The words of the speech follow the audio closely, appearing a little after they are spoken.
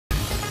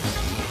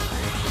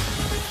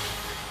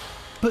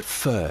But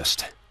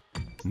first,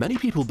 many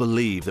people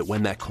believe that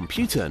when their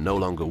computer no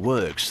longer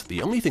works,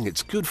 the only thing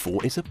it's good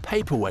for is a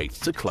paperweight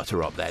to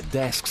clutter up their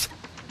desks.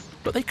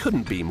 But they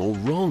couldn't be more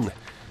wrong.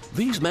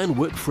 These men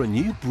work for a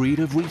new breed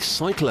of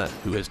recycler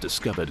who has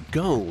discovered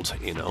gold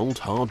in old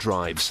hard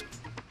drives.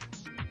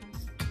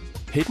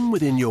 Hidden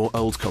within your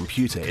old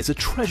computer is a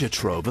treasure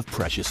trove of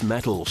precious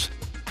metals.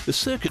 The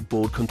circuit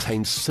board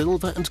contains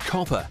silver and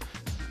copper,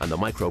 and the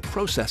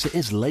microprocessor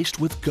is laced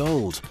with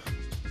gold,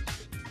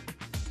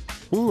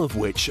 all of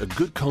which are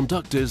good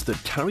conductors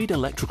that carried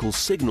electrical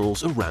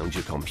signals around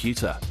your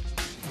computer.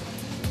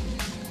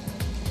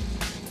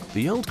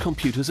 The old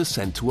computers are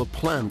sent to a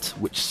plant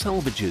which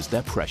salvages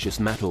their precious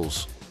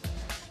metals.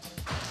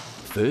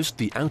 First,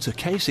 the outer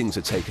casings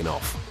are taken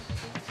off.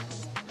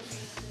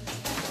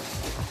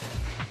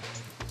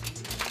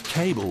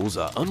 Cables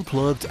are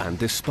unplugged and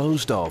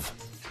disposed of.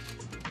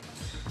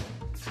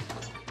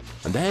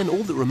 And then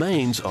all that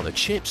remains are the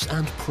chips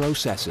and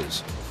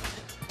processors.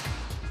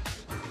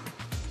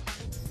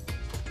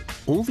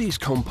 All these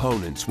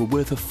components were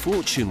worth a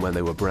fortune when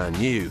they were brand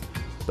new,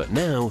 but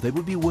now they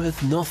would be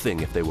worth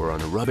nothing if they were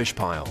on a rubbish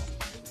pile.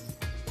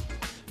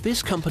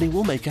 This company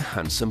will make a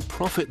handsome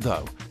profit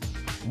though.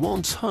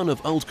 1 ton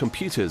of old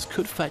computers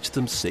could fetch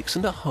them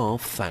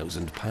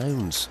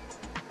 £6,500.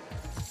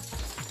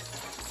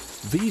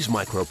 These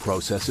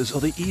microprocessors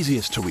are the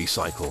easiest to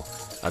recycle,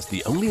 as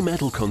the only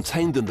metal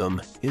contained in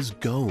them is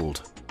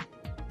gold.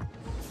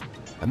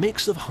 A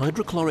mix of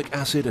hydrochloric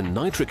acid and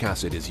nitric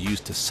acid is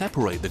used to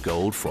separate the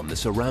gold from the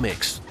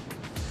ceramics.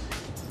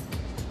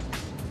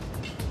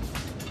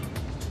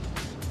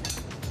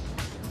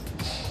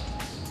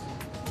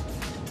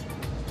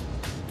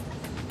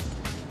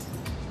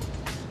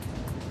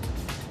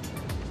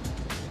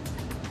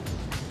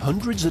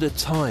 Hundreds at a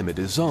time are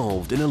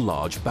dissolved in a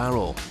large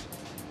barrel.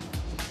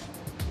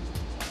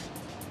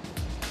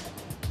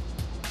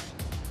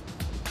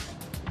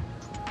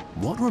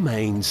 What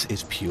remains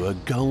is pure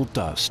gold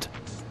dust.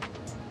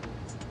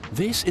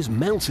 This is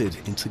melted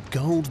into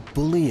gold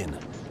bullion,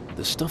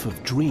 the stuff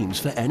of dreams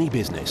for any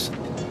business.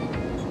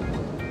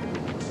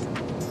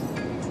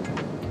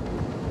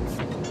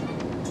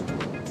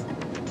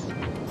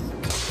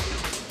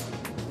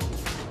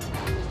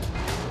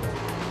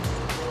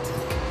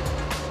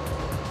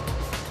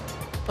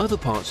 Other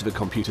parts of a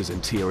computer's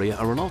interior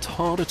are a lot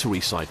harder to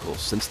recycle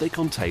since they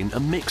contain a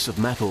mix of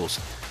metals,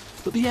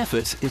 but the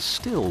effort is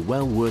still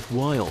well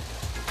worthwhile.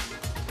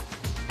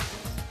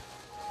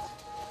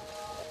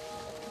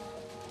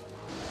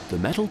 The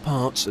metal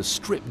parts are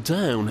stripped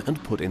down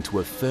and put into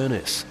a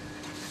furnace.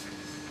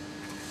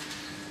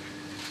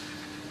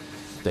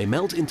 They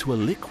melt into a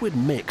liquid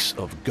mix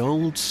of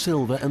gold,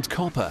 silver and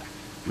copper,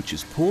 which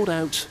is poured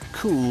out,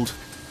 cooled,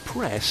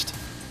 pressed,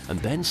 and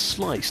then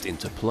sliced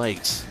into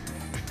plates.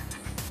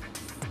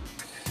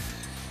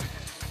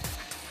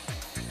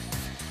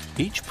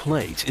 Each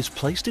plate is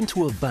placed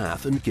into a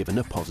bath and given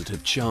a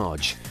positive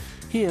charge.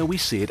 Here we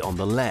see it on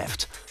the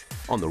left.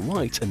 On the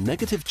right, a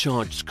negative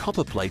charged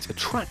copper plate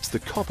attracts the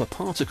copper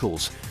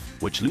particles,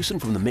 which loosen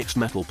from the mixed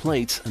metal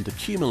plate and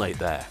accumulate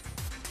there.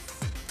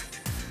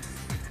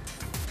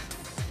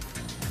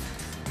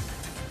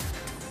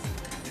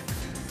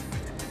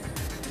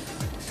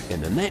 In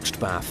the next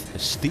bath, a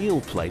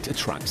steel plate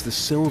attracts the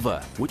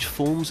silver, which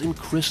forms in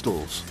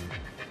crystals.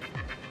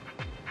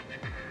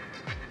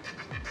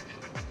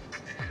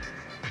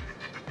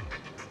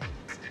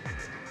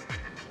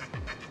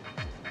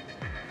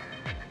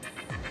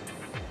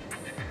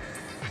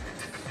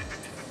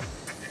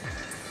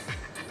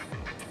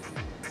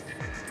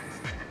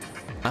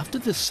 After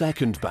the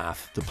second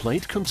bath, the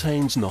plate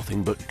contains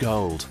nothing but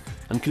gold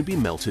and can be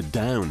melted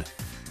down.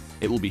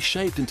 It will be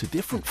shaped into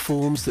different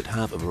forms that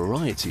have a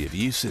variety of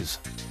uses.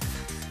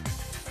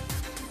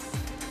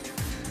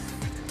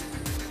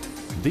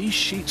 These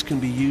sheets can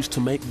be used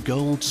to make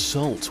gold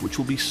salt, which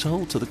will be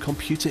sold to the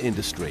computer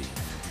industry.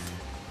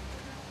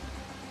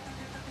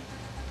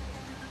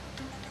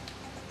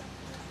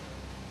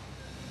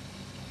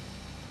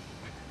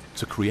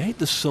 To create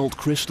the salt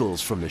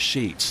crystals from the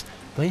sheets,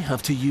 they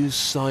have to use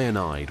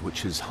cyanide,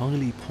 which is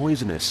highly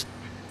poisonous,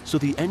 so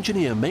the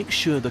engineer makes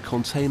sure the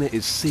container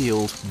is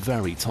sealed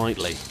very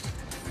tightly.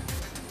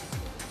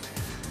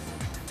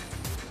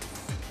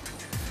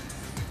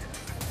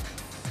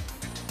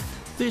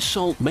 This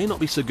salt may not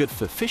be so good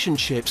for fish and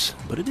chips,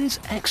 but it is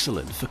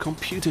excellent for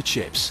computer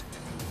chips.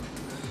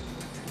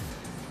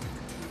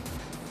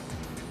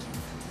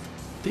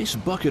 This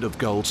bucket of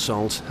gold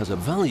salt has a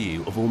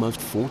value of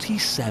almost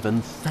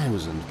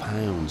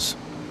 £47,000.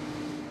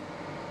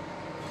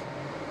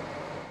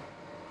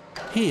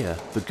 Here,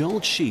 the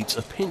gold sheets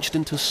are pinched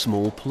into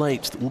small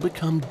plates that will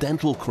become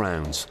dental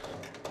crowns.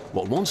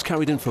 What once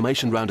carried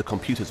information around a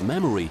computer's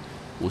memory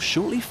will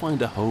shortly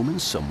find a home in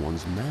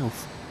someone's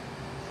mouth.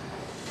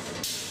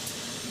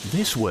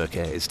 This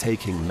worker is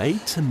taking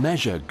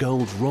made-to-measure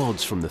gold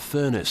rods from the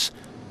furnace.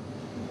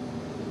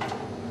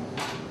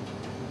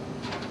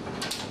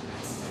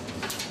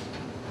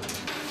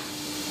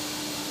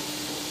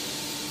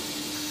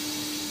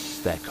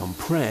 They're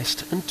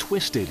compressed and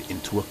twisted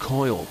into a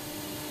coil.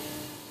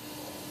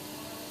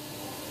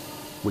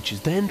 which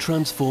is then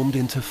transformed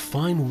into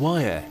fine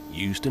wire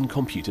used in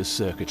computer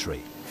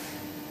circuitry.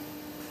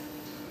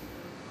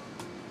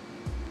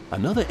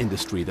 Another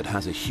industry that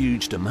has a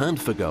huge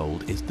demand for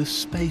gold is the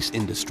space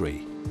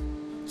industry.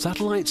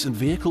 Satellites and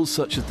vehicles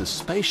such as the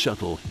Space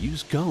Shuttle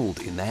use gold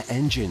in their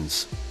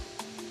engines.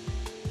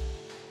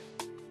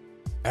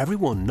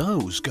 Everyone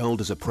knows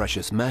gold is a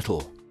precious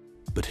metal,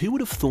 but who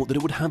would have thought that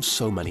it would have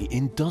so many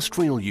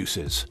industrial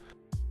uses?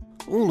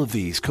 All of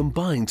these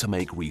combine to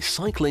make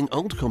recycling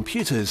old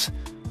computers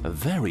a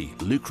very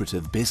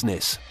lucrative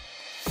business.